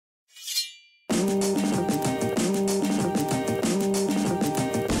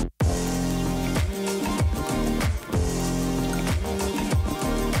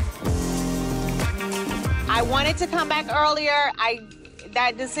wanted to come back earlier.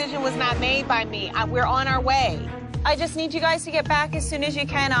 That decision was not made by me. We're on our way. I just need you guys to get back as soon as you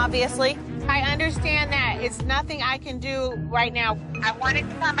can, obviously. I understand that. It's nothing I can do right now. I wanted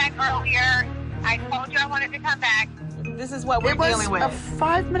to come back earlier. I told you I wanted to come back. This is what we're dealing with. It was a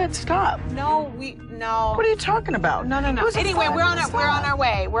 5-minute stop. No. What are you talking about? No. Anyway, we're on our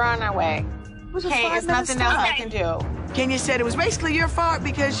way. We're on our way. Okay, it's nothing else I can do. Kenya said it was basically your fault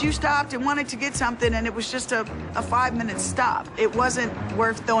because you stopped and wanted to get something, and it was just a 5-minute stop. It wasn't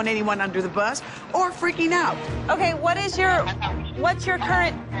worth throwing anyone under the bus or freaking out. Okay, what's your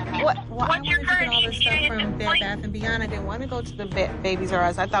current, What's your current all this stuff from Bed Bath & Beyond? I didn't want to go to the Babies R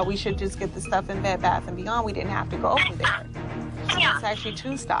Us. I thought we should just get the stuff in Bed Bath & Beyond. We didn't have to go over there. So it's actually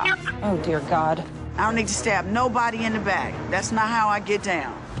 2 stops. Oh, dear God. I don't need to stab nobody in the back. That's not how I get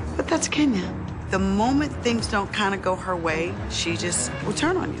down. But that's Kenya. The moment things don't kind of go her way, she just will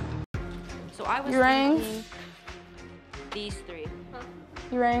turn on you. So I was thinking these 3.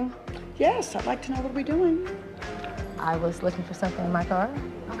 You rang? Yes, I'd like to know what we're doing. I was looking for something in my car.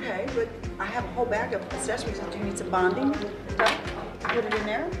 Okay, but I have a whole bag of accessories. Do you need some bonding? Put it in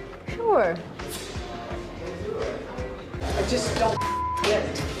there? Sure. I just don't get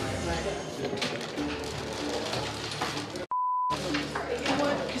it.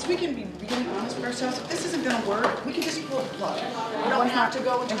 Because we can be really honest with ourselves. If this isn't going to work, we can just pull the plug. We don't have to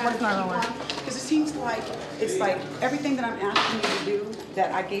go and try to keep on. Because it seems like it's like everything that I'm asking you to do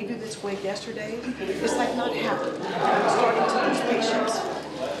that I gave you this wig yesterday, it's like not happening. I'm starting to lose patience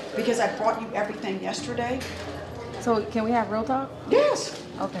because I brought you everything yesterday. So can we have real talk? Yes.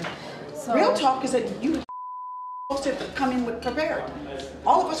 Okay. So Real talk is that you supposed to come in with prepared.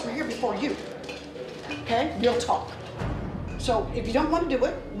 All of us were here before you. Okay? Real talk. So if you don't want to do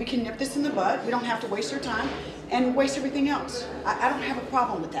it, we can nip this in the bud. We don't have to waste our time and waste everything else. I don't have a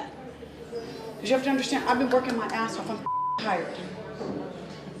problem with that. Because you have to understand, I've been working my ass off. I'm tired.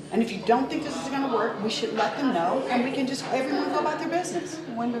 And if you don't think this is going to work, we should let them know, and we can just, everyone go about their business.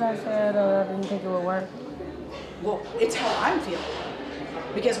 When did I say I didn't think it would work? Well, it's how I'm feeling.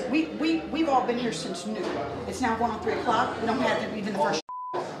 Because we've all been here since noon. It's now going on 3 o'clock. We don't have even the first.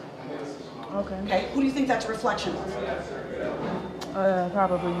 Okay. Okay, who do you think that's a reflection of?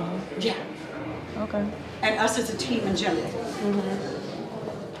 Probably me. Yeah. Okay. And us as a team in general.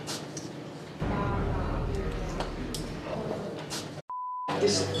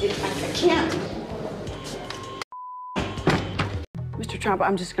 I can't. Mr. Trump,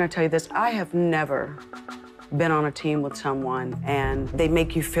 I'm just going to tell you this. I have never been on a team with someone and they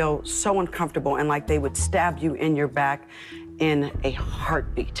make you feel so uncomfortable and like they would stab you in your back in a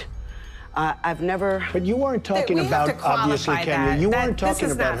heartbeat. I've never... But you weren't talking about, obviously, Kenya. You weren't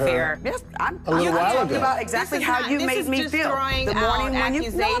talking about her. Fair. Yes, I'm little while talking ago. about exactly how you made me feel. The morning when you...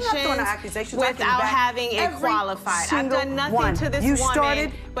 No, I'm not throwing out accusations. Without having it qualified. I've done nothing to this you woman.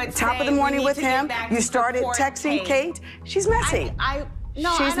 Started but top of the morning with him. You started texting Kate. She's messy.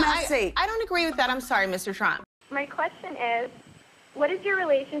 She's messy. I don't agree with that. I'm sorry, Mr. Trump. My question is, what is your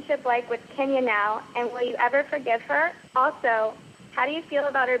relationship like with Kenya now, and will you ever forgive her? Also, how do you feel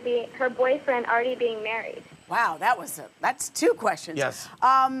about her boyfriend already being married? Wow, that's 2 questions. Yes.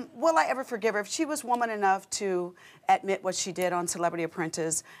 Will I ever forgive her? If she was woman enough to admit what she did on Celebrity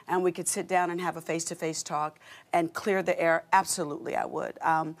Apprentice and we could sit down and have a face-to-face talk and clear the air, absolutely I would.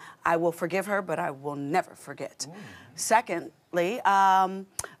 I will forgive her, but I will never forget. Ooh. Secondly,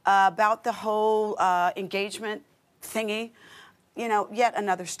 about the whole engagement thingy, you know, yet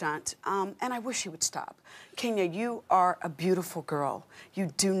another stunt, and I wish he would stop. Kenya, you are a beautiful girl. You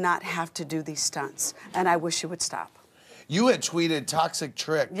do not have to do these stunts, and I wish you would stop. You had tweeted Toxic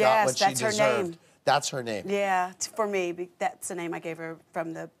Trick got what she deserved. Yes, that's her name. That's her name. Yeah, for me, that's the name I gave her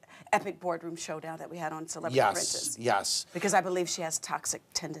from the epic boardroom showdown that we had on Celebrity Apprentice. Yes. Because I believe she has toxic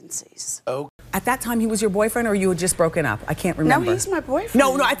tendencies. Oh. At that time, he was your boyfriend, or you had just broken up? I can't remember. No, he's my boyfriend.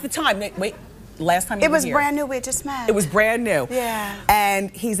 No, at the time. Wait. Last time you were here. It was brand new. We just met. It was brand new. Yeah.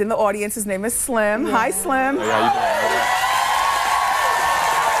 And he's in the audience. His name is Slim. Yeah. Hi, Slim.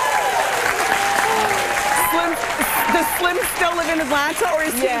 Does Slim still live in Atlanta, or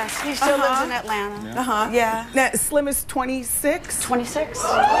is he? Yeah, he still lives in Atlanta. Yeah. Now, Slim is 26? 26.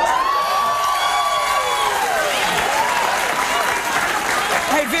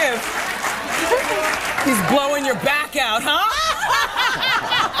 Hey, Viv. He's blowing your back out, huh?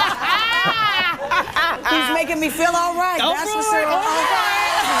 He's making me feel all right. That's for sure.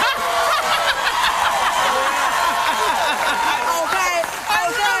 Okay,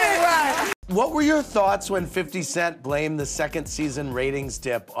 right. What were your thoughts when 50 Cent blamed the 2nd season ratings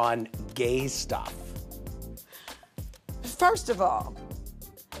dip on gay stuff? First of all,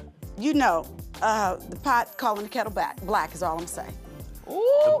 you know The pot calling the kettle black is all I'm saying.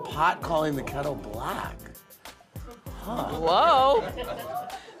 The pot calling the kettle black. Huh. Whoa.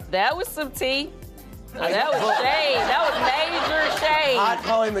 That was some tea. That was shade. That was major shade. Pot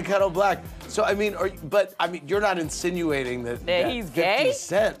calling the kettle black. So, I mean, you're not insinuating that he's 50 gay?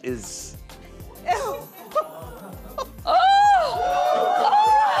 Cent is... Oh,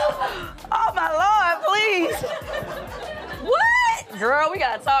 my Lord, please. What? Girl, we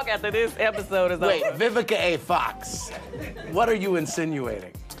gotta talk after this episode is over. Wait, Vivica A. Fox, what are you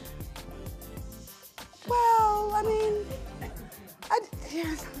insinuating? Well, I mean,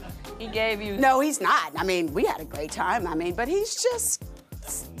 he gave you... No, he's not. I mean, we had a great time. I mean, but he's just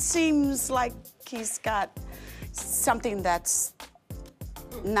seems like he's got something that's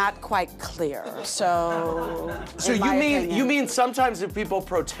not quite clear. So you mean sometimes if people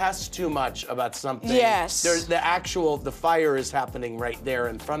protest too much about something, yes, the fire is happening right there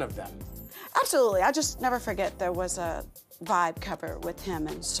in front of them. Absolutely. I just never forget there was a Vibe cover with him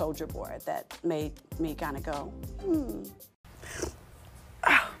and Soulja Boy that made me kind of go,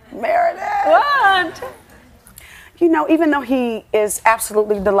 Meredith. What? You know, even though he is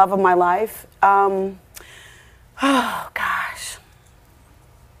absolutely the love of my life, oh gosh,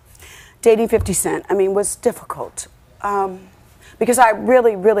 dating 50 Cent, I mean, was difficult because I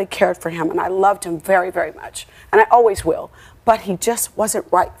really, really cared for him and I loved him very, very much, and I always will, but he just wasn't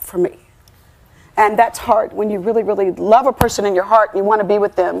right for me. And that's hard when you really, really love a person in your heart and you want to be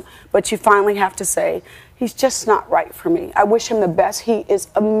with them, but you finally have to say, he's just not right for me. I wish him the best. He is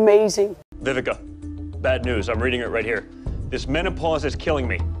amazing. Vivica, bad news. I'm reading it right here. This menopause is killing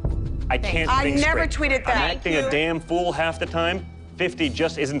me. I can't think straight. I never tweeted that. I'm acting a damn fool half the time. 50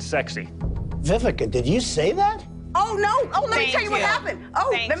 just isn't sexy. Vivica, did you say that? Oh, no. Oh, let me tell you what happened.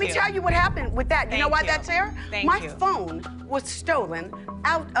 Oh, let me tell you what happened with that. You know why that's there? My phone was stolen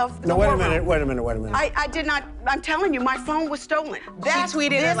out of the wait a war room. minute, wait a minute. I did not, I'm telling you, my phone was stolen. That's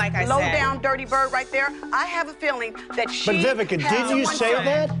tweeted it like I said. Low down dirty bird right there. I have a feeling that she... But Vivica, did you say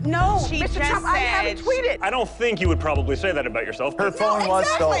that? No, she Mr. Trump, I haven't tweeted. I don't think you would probably say that about yourself. Her phone was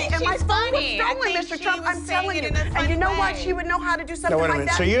stolen. And my phone was stolen, Mr. Trump, I'm telling you. And you know why she would know how to do something like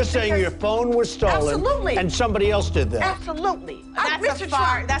that? So you're saying your phone was stolen Absolutely. And somebody else did that? Absolutely. That's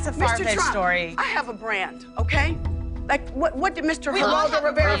a far-fetched story. I have a brand, okay? Like, what did Mr. Geraldo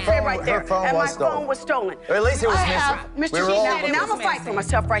Rivera say right there? Phone was stolen. Phone was stolen. Or at least it was missing. We were all Now I'm gonna fight for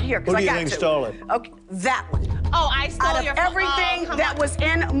myself right here because I got to. Who do you think stole it? Okay, that one. Oh, I stole Out of your phone. everything that was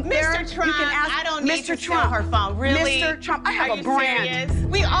in there, Mr. Trump, you can ask I don't need Mr. to Trump. steal her phone. Really? Mr. Trump, I have Are a you brand. serious?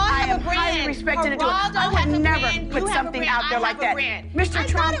 We all have a brand. I am highly respected to do it. Geraldo I has a would never brand. put You have a something brand. out there I like have a that. brand. Mr. I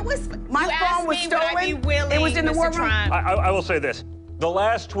Trump, thought it was, my phone was stolen. It was in the war room. I will say this. The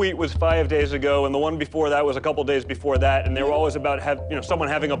last tweet was 5 days ago, and the one before that was a couple days before that, and they were always about someone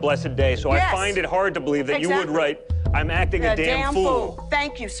having a blessed day. So I find it hard to believe that you would write, "I'm acting a damn fool."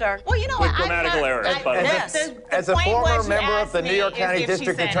 Thank you, sir. Well, you know With what? grammatical errors, by the way. As a former member of the New York County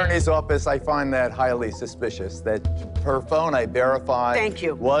District Attorney's Office, I find that highly suspicious. That her phone, I verified,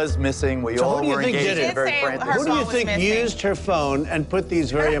 was missing. We all were engaged in very frantic. Who do you think used her phone and put these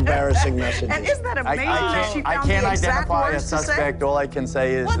very embarrassing messages? And isn't that amazing that she I found can't the exact identify a words to say? suspect. All I can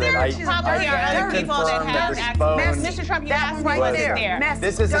say is that I probably are other people that have access. Mr. Trump, you asked me what's in there.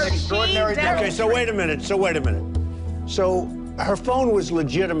 This is an extraordinary Okay, so wait a minute. So her phone was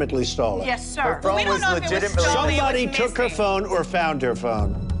legitimately stolen. Yes, sir. Her phone was legitimately stolen. Somebody took her phone or found her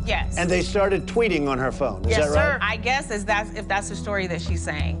phone. Yes. And they started tweeting on her phone. Is yes, that right? Sir. I guess if that's the story that she's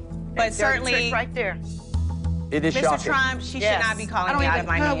saying. But certainly right there. It is Mr. shocking. Trump, she should not be calling me out of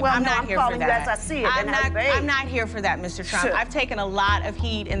my name. Well, I'm not here for that. As I see it, I'm not here for that, Mr. Trump. Sure. I've taken a lot of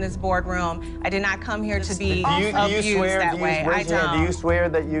heat in this boardroom. I did not come here to be abused that way. I don't. Do you swear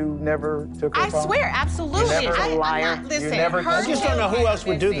that you never took her phone? I swear, absolutely. You're never a liar. Listen, I just don't know who else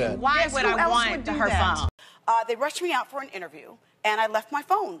would do that. Why would I want her phone? They rushed me out for an interview, and I left my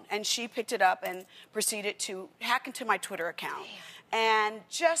phone, and she picked it up and proceeded to hack into my Twitter account and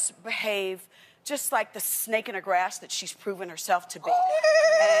just behave just like the snake in the grass that she's proven herself to be.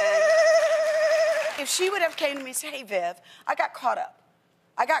 And if she would have came to me and said, "Hey, Viv, I got caught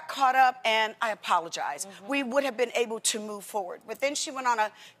up and I apologize," we would have been able to move forward. But then she went on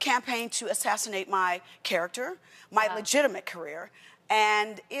a campaign to assassinate my character, my legitimate career,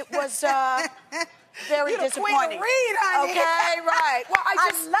 and it was very disappointing. Queen Reed, honey. Okay, right. Well,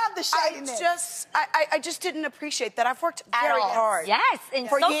 I love the shadiness. I just didn't appreciate that. I've worked very hard. Yes, and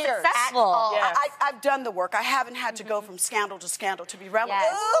for so years. successful. Yes. I've done the work. I haven't had to go from scandal to scandal to be relevant.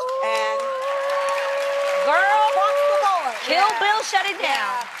 Yes. And Girl, Kill Bill shut it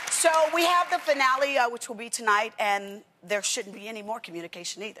down. So we have the finale, which will be tonight, and there shouldn't be any more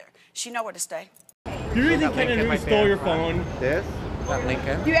communication either. She know where to stay. Do you really think Kenya stole your phone? This? That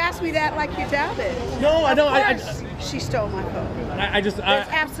Lincoln? You asked me that like you doubt it. No, I don't. Of course she stole my phone. There's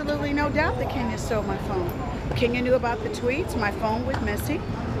absolutely no doubt that Kenya stole my phone. Kenya knew about the tweets. My phone was messy.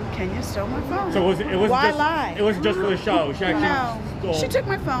 Kenya stole my phone. So it was Why just, lie? It was just for the show. She actually stole. She took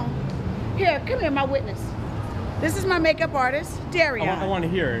my phone. Here, come here, my witness. This is my makeup artist, Darian. I want to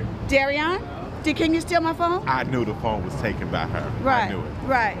hear it. Darian, did Kenya steal my phone? I knew the phone was taken by her. Right. I knew it.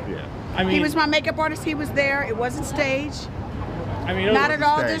 Right. Yeah. I mean, he was my makeup artist. He was there. It wasn't staged. I mean, not at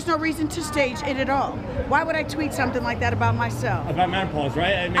all. There's no reason to stage it at all. Why would I tweet something like that about myself? About menopause,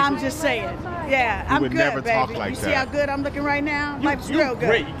 right? I'm just saying. Yeah, I'm would good, never baby. talk like you see that. how good I'm looking right now? Life's you real look good.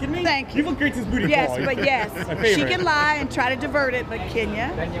 Great. You kidding me? Thank you. You look great since booty yes, call. But yes, my favorite. she can lie and try to divert it, but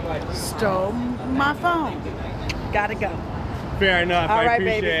Kenya stole my phone. Gotta go. Fair enough. All I right,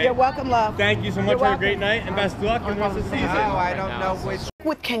 appreciate baby. it. You're welcome, love. Thank you so much. Have a great night and best of luck in the rest of the season. I don't know which.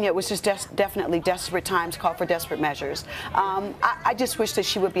 With Kenya, it was just definitely desperate times call for desperate measures. I just wish that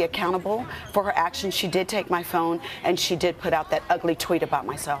she would be accountable for her actions. She did take my phone, and she did put out that ugly tweet about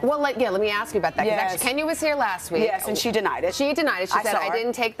myself. Well, let me ask you about that. Because actually, Kenya was here last week. Yes, and she denied it. She denied it. She said, I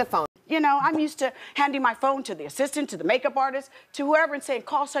didn't take the phone. You know, I'm used to handing my phone to the assistant, to the makeup artist, to whoever and saying,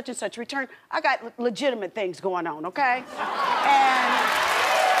 call such and such, return. I got legitimate things going on, okay?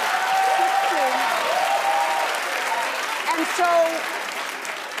 And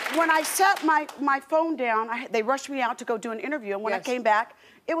so when I set my phone down, they rushed me out to go do an interview, and when I came back,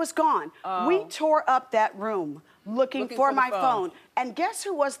 it was gone. We tore up that room looking for my phone. And guess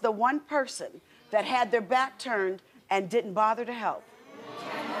who was the one person that had their back turned and didn't bother to help?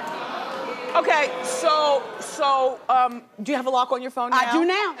 Okay, so do you have a lock on your phone now? I do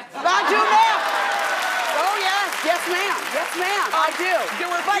now. I do now. Oh, yes, ma'am. I do.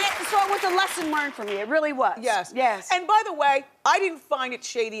 So it was a lesson learned for me. It really was. Yes. Yes. And by the way, I didn't find it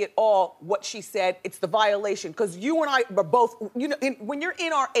shady at all what she said. It's the violation, because you and I are both, you know, when you're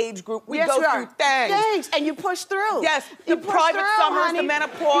in our age group, we go through things. And you push through. Yes. You the private summers, the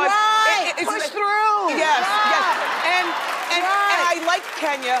menopause. Right. Push through. Yes. And I like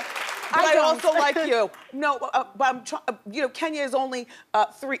Kenya. But I also like you. No, but I'm trying. You know, Kenya is only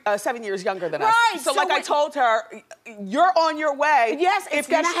 7 years younger than us. Right. So like I told her, you're on your way. Yes, it's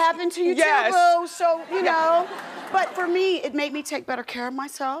gonna happen to you too, boo. So you know. But for me, it made me take better care of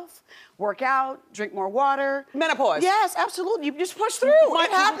myself, work out, drink more water. Menopause. Yes, absolutely. You just push through.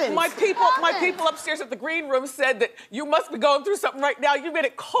 It happens. My people upstairs at the green room said that you must be going through something right now. You've been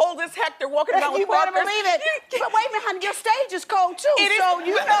at cold as heck. They're walking around with You better walkers. believe it. But wait a minute, honey, your stage is cold too. It so is,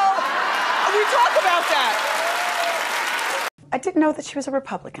 you know. We talk about that. I didn't know that she was a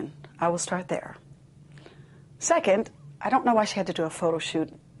Republican. I will start there. Second, I don't know why she had to do a photo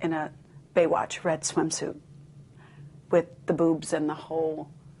shoot in a Baywatch red swimsuit with the boobs and the whole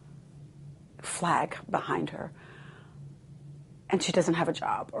flag behind her. And she doesn't have a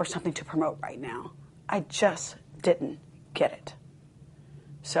job or something to promote right now. I just didn't get it.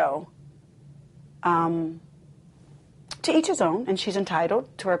 So, to each his own, and she's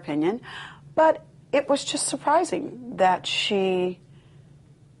entitled to her opinion, but it was just surprising that she,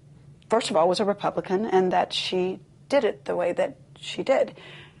 first of all, was a Republican and that she did it the way that she did.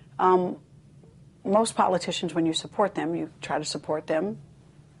 Most politicians, when you support them, you try to support them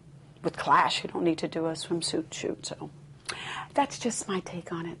with class. You don't need to do a swimsuit shoot. So that's just my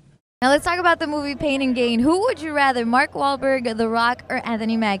take on it. Now let's talk about the movie Pain and Gain. Who would you rather, Mark Wahlberg, The Rock, or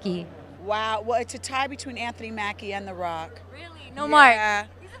Anthony Mackie? Wow. Well, it's a tie between Anthony Mackie and The Rock. Really? No Mark?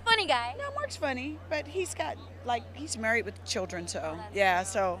 He's a funny guy. No, Mark's funny, but he's married with children, so yeah,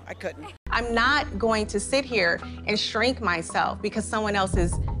 so I couldn't. I'm not going to sit here and shrink myself because someone else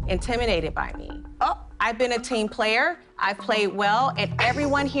is intimidated by me. Oh, I've been a team player, I've played well, and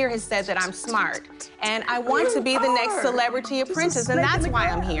everyone here has said that I'm smart. And I want to be the next celebrity apprentice, and that's why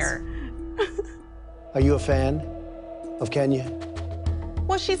I'm here. Are you a fan of Kenya?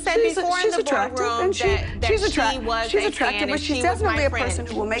 Well, she said before in the boardroom that she was a fan, but she's definitely a person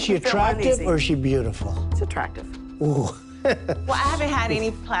who will make you feel uneasy. Is she attractive or is she beautiful? She's attractive. Ooh. Well, I haven't had any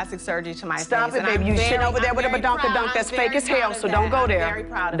plastic surgery to my face. Stop it, baby. You sitting over there with a badonkadonk that's fake as hell, so don't go there. I'm very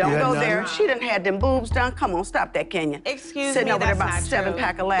proud of Don't that. go there. She done had them boobs done. Come on, stop that, Kenya. Excuse Sitting me, over there that's about not true.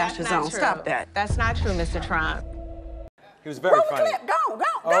 7-pack of lashes That's not on. true. Stop that. That's not true, Mr. Trump. He was very funny. Clip. Go.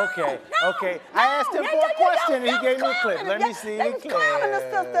 Okay. I asked him for a question and he gave me a clip. Let me see the clip. They was clowning the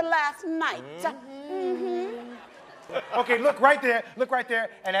sister last night. Okay, look right there,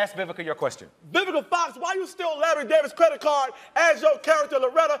 and ask Vivica your question. Vivica Fox, why you steal Larry David's credit card as your character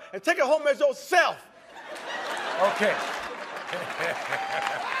Loretta and take it home as yourself? Okay.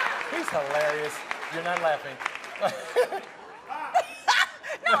 He's hilarious. You're not laughing.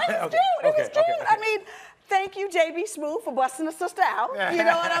 No, it was cute. It was cute. I mean, thank you, JB Smooth, for busting a sister out. You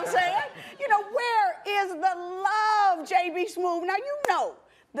know what I'm saying? You know, where is the love, JB Smooth? Now, you know,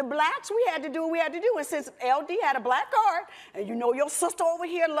 the blacks, we had to do what we had to do. And since LD had a black card, and you know your sister over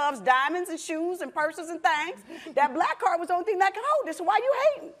here loves diamonds and shoes and purses and things, that black card was the only thing that could hold it. So why you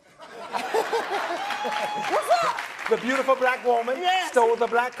hating? What's up? The beautiful black woman stole the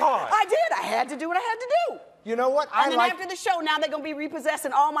black card. I did. I had to do what I had to do. You know what? And then after the show, now they're going to be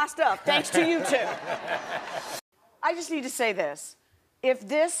repossessing all my stuff, thanks to you two. I just need to say this. If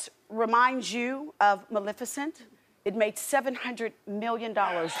this reminds you of Maleficent, it made $700 million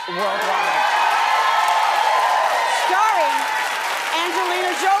worldwide. Starring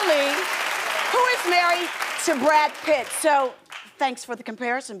Angelina Jolie, who is married to Brad Pitt. So thanks for the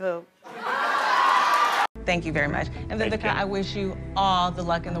comparison, boo. Thank you very much. And Vivica, I wish you all the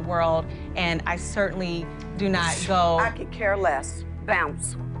luck in the world, and I certainly do not go. I could care less.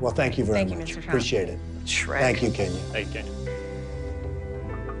 Bounce. Well, thank you very much. Thank you, Mr. Trump. Appreciate it. Shrek. Thank you, Kenya. Hey, Kenya.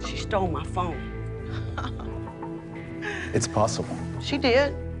 She stole my phone. It's possible. She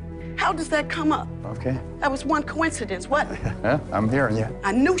did. How does that come up? Okay. That was one coincidence, wasn't it? Yeah, I'm hearing you.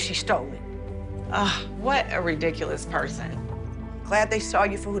 I knew she stole it. What a ridiculous person. Glad they saw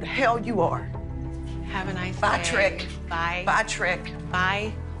you for who the hell you are. Have a nice Bye, day. Trick. Bye. Bye, Trick.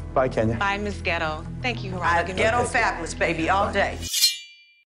 Bye. Bye, Kenya. Bye, Miss Ghetto. Thank you, Geraldo. Ghetto fabulous, baby, all day.